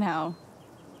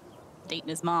 dating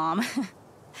his mom.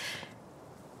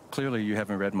 Clearly, you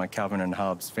haven't read my Calvin and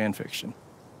Hobbes fan fiction.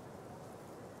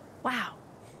 Wow.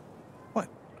 What?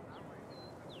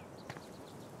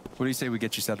 What do you say we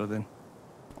get you settled in?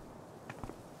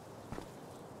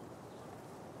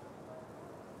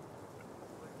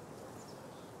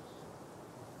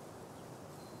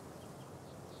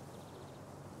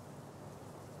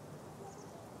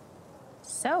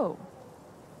 So,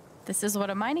 this is what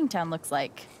a mining town looks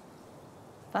like.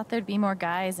 Thought there'd be more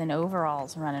guys in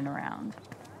overalls running around.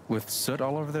 With soot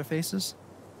all over their faces?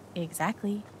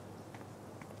 Exactly.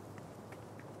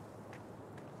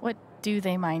 What do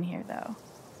they mine here, though?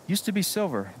 Used to be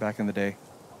silver back in the day.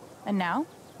 And now?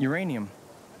 Uranium.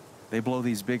 They blow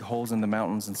these big holes in the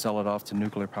mountains and sell it off to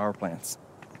nuclear power plants.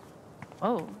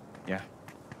 Whoa. Yeah.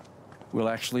 We'll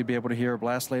actually be able to hear a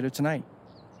blast later tonight.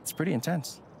 It's pretty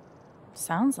intense.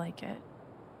 Sounds like it.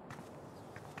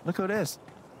 Look who it is.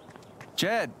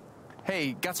 Jed.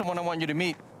 Hey, got someone I want you to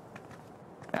meet.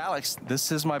 Alex, this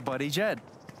is my buddy Jed.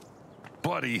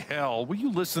 Buddy hell, will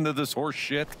you listen to this horse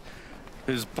shit?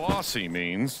 His boss, he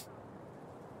means.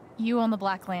 You own the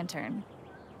Black Lantern.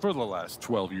 For the last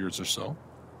 12 years or so.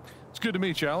 It's good to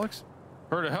meet you, Alex.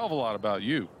 Heard a hell of a lot about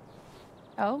you.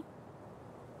 Oh?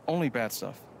 Only bad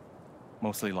stuff.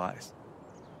 Mostly lies.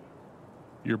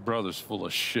 Your brother's full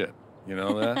of shit. You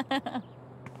know that?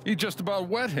 He just about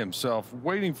wet himself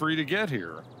waiting for you to get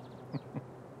here.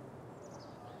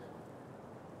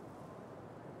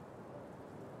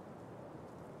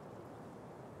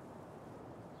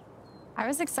 I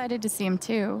was excited to see him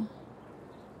too.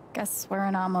 Guess we're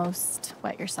an almost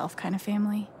wet yourself kind of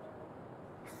family.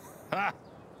 Ha!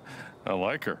 I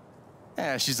like her.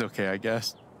 Yeah, she's okay, I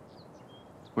guess.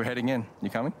 We're heading in. You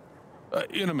coming?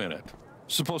 In a minute.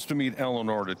 Supposed to meet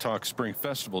Eleanor to talk Spring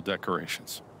Festival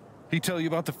decorations. He tell you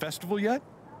about the festival yet?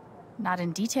 Not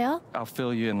in detail. I'll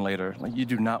fill you in later. You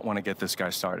do not want to get this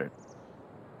guy started.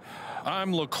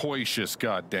 I'm loquacious,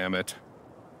 goddammit.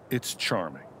 It's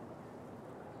charming.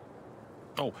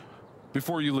 Oh,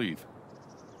 before you leave,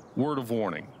 word of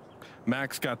warning.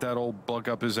 Max got that old bug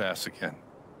up his ass again.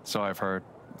 So I've heard.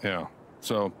 Yeah,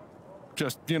 so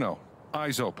just,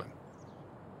 eyes open.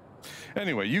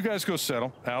 Anyway, you guys go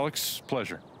settle. Alex,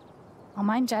 pleasure. All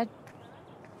mine, Jed.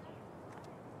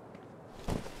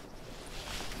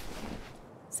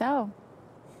 So,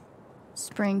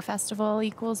 Spring Festival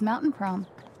equals Mountain Prom.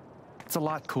 It's a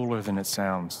lot cooler than it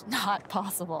sounds. Not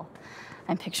possible.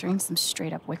 I'm picturing some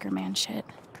straight up Wicker Man shit.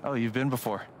 Oh, you've been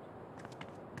before.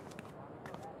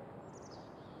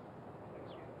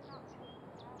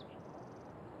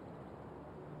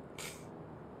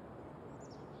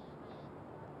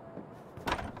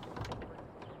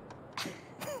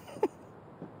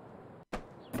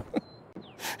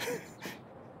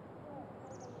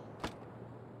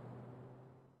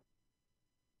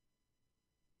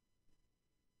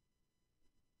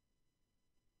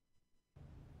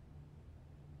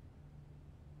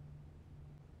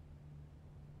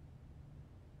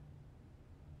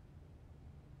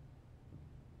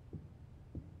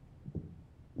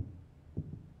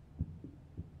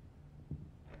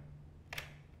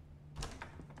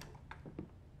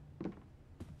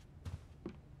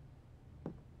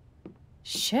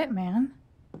 Shit, man.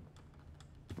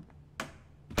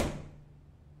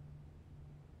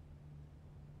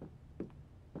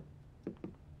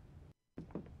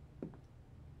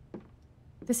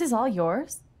 This is all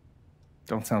yours?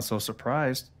 Don't sound so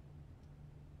surprised.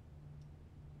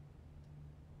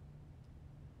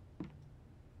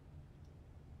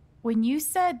 When you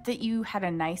said that you had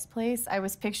a nice place, I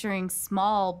was picturing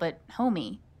small but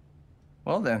homey.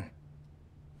 Well then,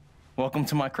 welcome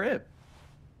to my crib.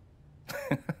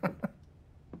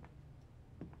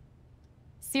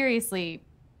 Seriously,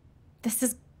 this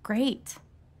is great.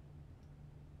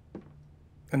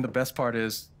 And the best part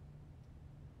is,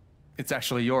 it's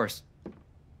actually yours.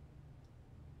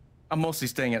 I'm mostly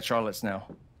staying at Charlotte's now.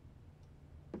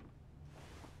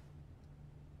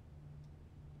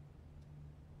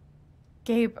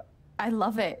 Gabe, I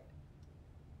love it.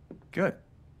 Good.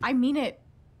 I mean it.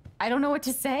 I don't know what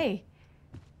to say.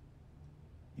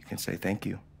 You can say thank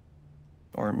you.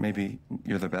 Or maybe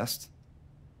you're the best.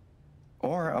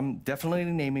 Or I'm definitely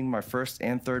naming my first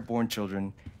and third born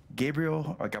children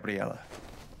Gabriel or Gabriela.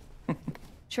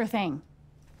 Sure thing.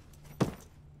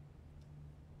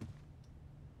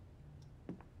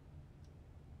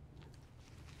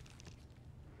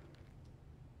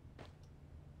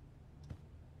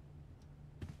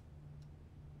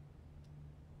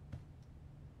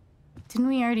 Didn't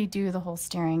we already do the whole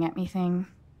staring at me thing?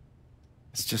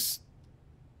 It's just,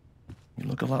 you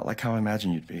look a lot like how I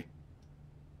imagined you'd be.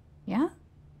 Yeah?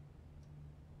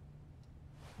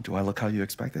 Do I look how you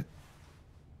expected?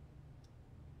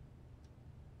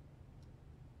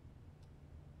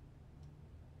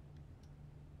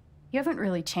 You haven't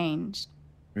really changed.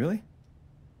 Really?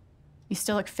 You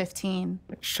still look 15.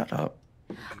 Shut up.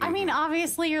 I mean,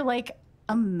 obviously you're like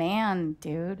a man,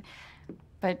 dude.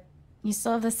 But you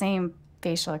still have the same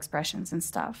facial expressions and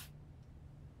stuff.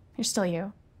 You're still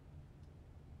you.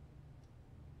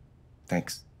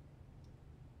 Thanks.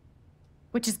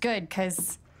 Which is good,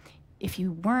 because if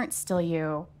you weren't still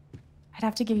you, I'd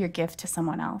have to give your gift to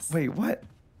someone else. Wait, what?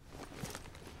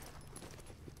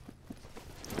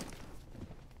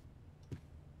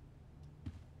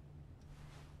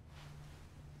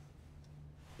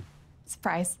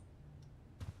 Surprise.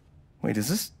 Wait,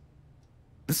 is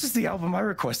this is the album I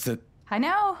requested. I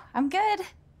know, I'm good.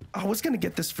 I was gonna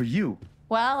get this for you.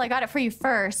 Well, I got it for you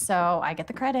first, so I get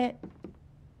the credit.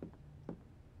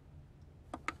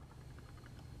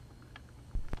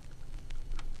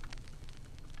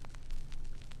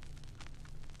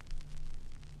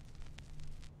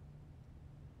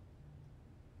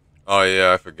 Oh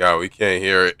yeah, I forgot. We can't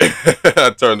hear it. I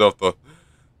turned off the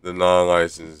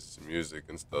non-licensed music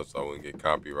and stuff so I wouldn't get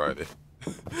copyrighted.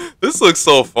 This looks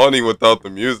so funny without the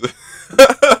music.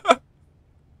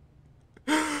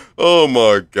 Oh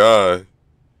my god.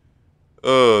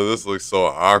 Oh, this looks so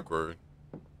awkward.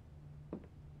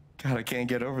 God, I can't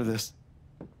get over this.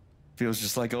 Feels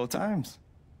just like old times.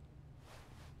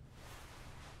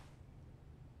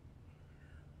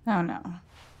 Oh no.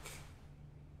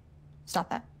 Stop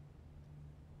that.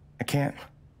 I can't.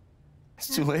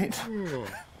 It's too late.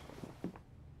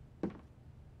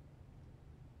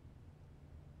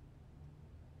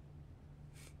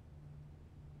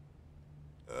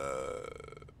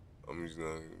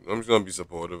 I'm just gonna be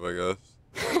supportive, I guess.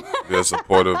 Be a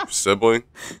supportive sibling.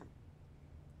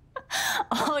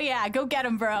 Oh yeah, go get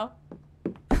him, bro.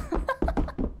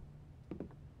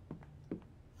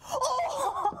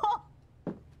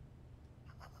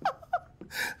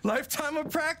 Lifetime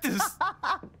of practice.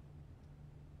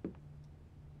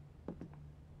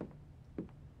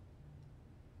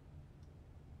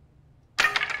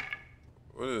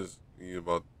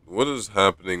 What is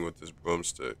happening with this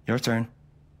broomstick? Your turn.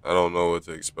 I don't know what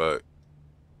to expect.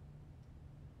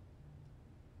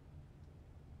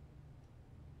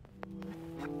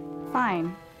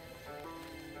 Fine.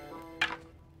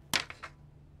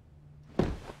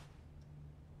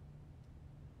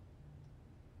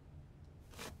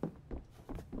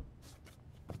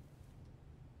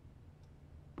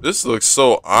 This looks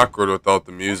so awkward without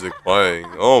the music playing.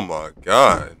 Oh my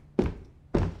god.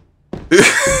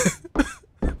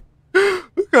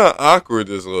 Look how awkward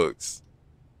this looks.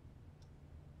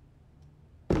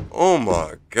 Oh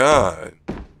my god.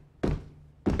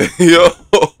 Yo,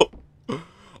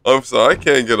 I'm sorry, I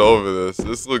can't get over this.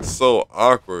 This looks so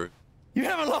awkward. You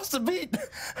haven't lost a beat.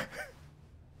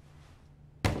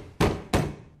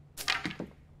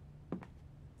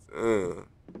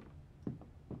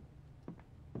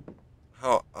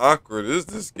 How awkward is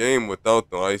this game without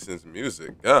the licensed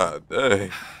music? God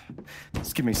dang.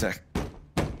 Just give me a sec.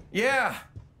 Yeah.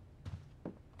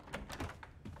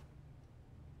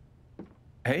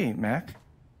 Hey, Mac.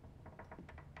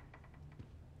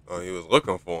 Oh, he was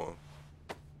looking for him.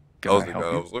 That was the guy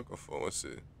I was looking for. Let's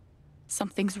see.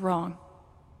 Something's wrong.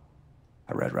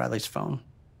 I read Riley's phone.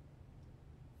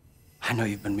 I know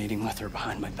you've been meeting with her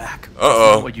behind my back.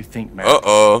 Uh-oh. What you think, Mac?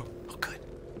 Uh-oh. Oh, good.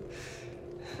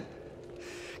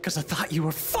 Because I thought you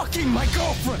were fucking my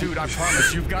girlfriend. Dude, I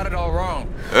promise you've got it all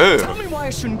wrong. Damn. Tell me why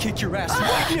I shouldn't kick your ass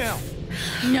right now.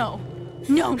 No.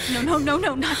 No, not here.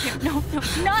 No,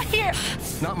 not here.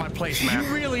 It's not my place, Mac.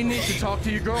 You really need to talk to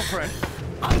your girlfriend.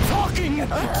 I'm talking to you.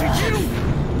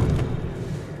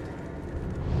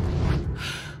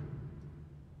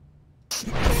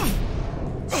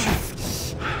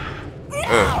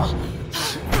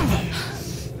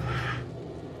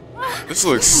 This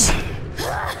looks...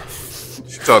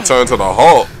 She's trying to turn to the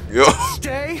Hulk. Yo.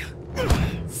 Stay.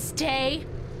 Stay.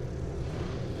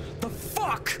 The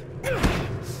fuck.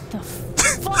 The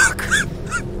fuck.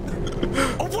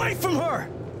 Away from her.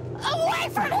 Away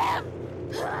from him.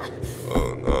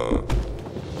 Oh, no.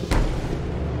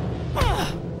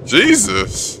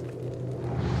 Jesus.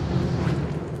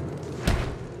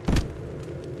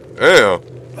 Damn.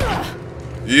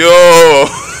 Yo.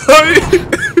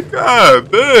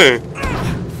 God dang.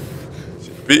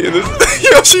 She beating his...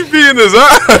 Yo, she beating his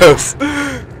ass.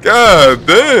 God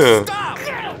damn.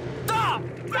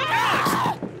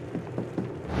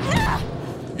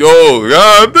 Yo,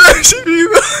 God damn. She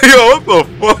beating... Yo, what the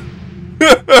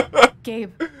fuck?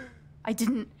 Gabe, I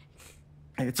didn't...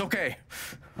 It's okay.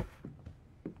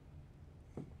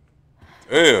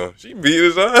 Damn, she beat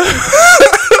his ass.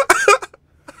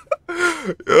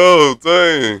 Yo,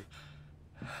 dang.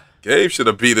 Gabe should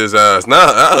have beat his ass,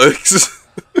 not Alex.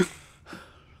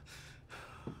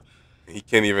 He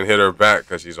can't even hit her back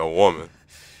because she's a woman.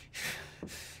 Your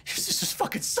sister's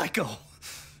fucking psycho.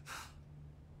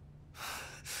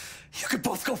 You could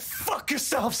both go fuck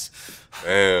yourselves.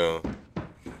 Damn.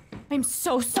 I'm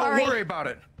so sorry. Don't worry about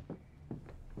it.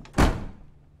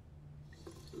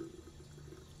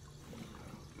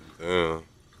 Damn.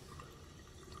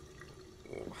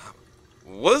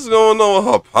 What's going on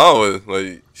with her powers?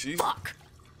 Like, she's... Fuck.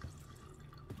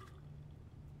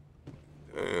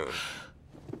 Damn.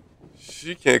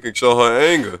 She can't control her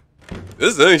anger.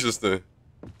 This is interesting.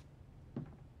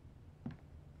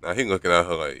 Now he looking at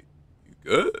her like, you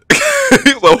good?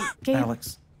 He's like,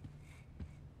 Alex,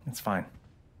 it's fine.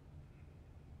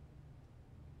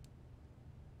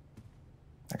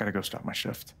 I gotta go start my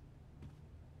shift.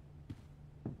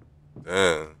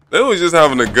 damn. They was just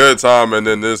having a good time and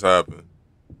then this happened.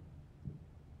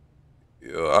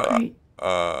 Yo,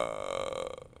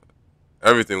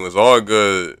 everything was all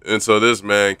good until this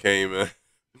man came in.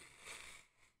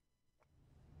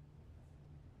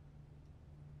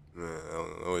 Man,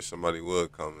 I wish somebody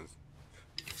would come and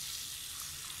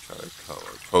try to come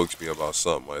and coach me about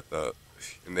something like that.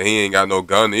 And then he ain't got no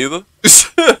gun either.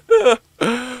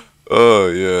 Oh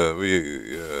yeah,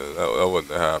 that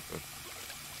wouldn't have happened.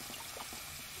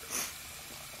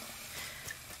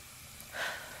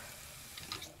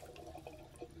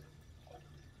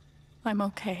 I'm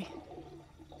okay.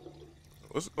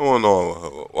 What's going on with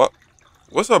her?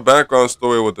 What's her background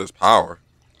story with this power?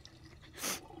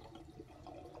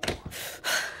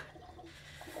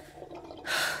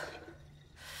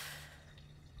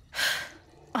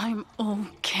 I'm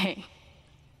okay.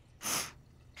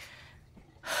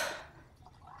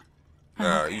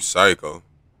 Nah, you psycho.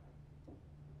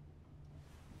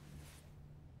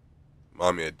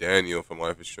 Remind me of Daniel from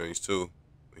Life is Strange 2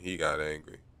 when he got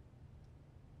angry.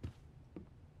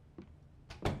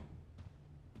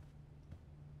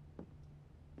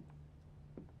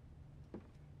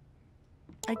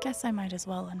 I guess I might as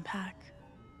well unpack.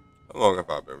 How long have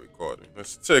I been recording?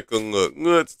 Let's take a look.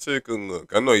 Let's take a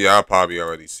look. I know y'all probably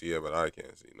already see it, but I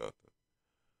can't see nothing.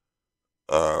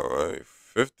 Alright,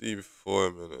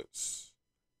 54 minutes.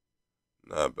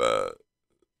 Not bad.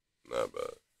 Not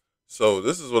bad. So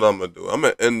this is what I'm going to do. I'm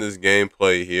going to end this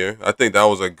gameplay here. I think that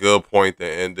was a good point to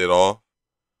end it off.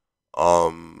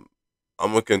 I'm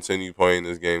going to continue playing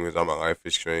this game because I'm a Life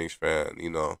is Strange fan. You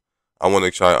know, I want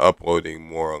to try uploading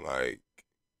more like,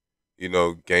 you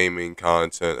know, gaming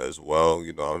content as well.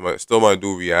 You know, I still might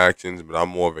do reactions, but I'm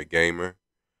more of a gamer.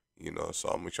 You know, so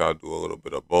I'm going to try to do a little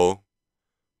bit of both.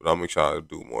 But I'm gonna try to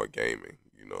do more gaming,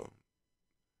 you know.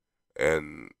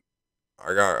 And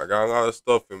I got a lot of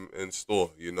stuff in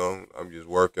store, you know. I'm just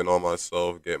working on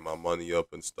myself, getting my money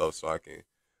up and stuff so I can,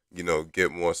 you know,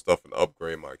 get more stuff and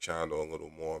upgrade my channel a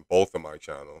little more, both of my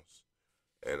channels.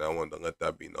 And I wanted to let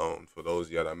that be known. For those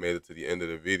of y'all that made it to the end of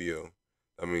the video,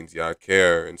 that means y'all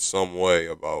care in some way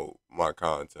about my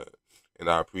content. And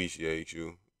I appreciate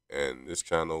you. And this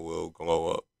channel will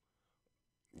glow up.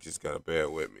 You just gotta bear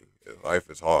with me. Life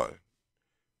is hard.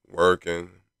 Working,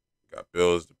 got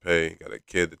bills to pay, got a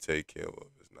kid to take care of.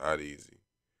 It's not easy.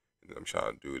 And I'm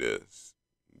trying to do this.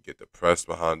 Get depressed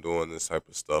behind doing this type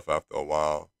of stuff after a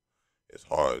while. It's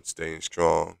hard staying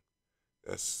strong.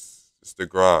 It's the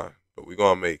grind, but we're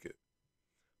gonna make it.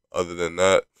 Other than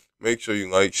that, make sure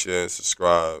you like, share, and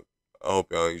subscribe. I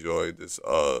hope y'all enjoyed this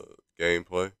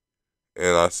gameplay.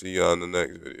 And I'll see y'all in the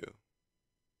next video.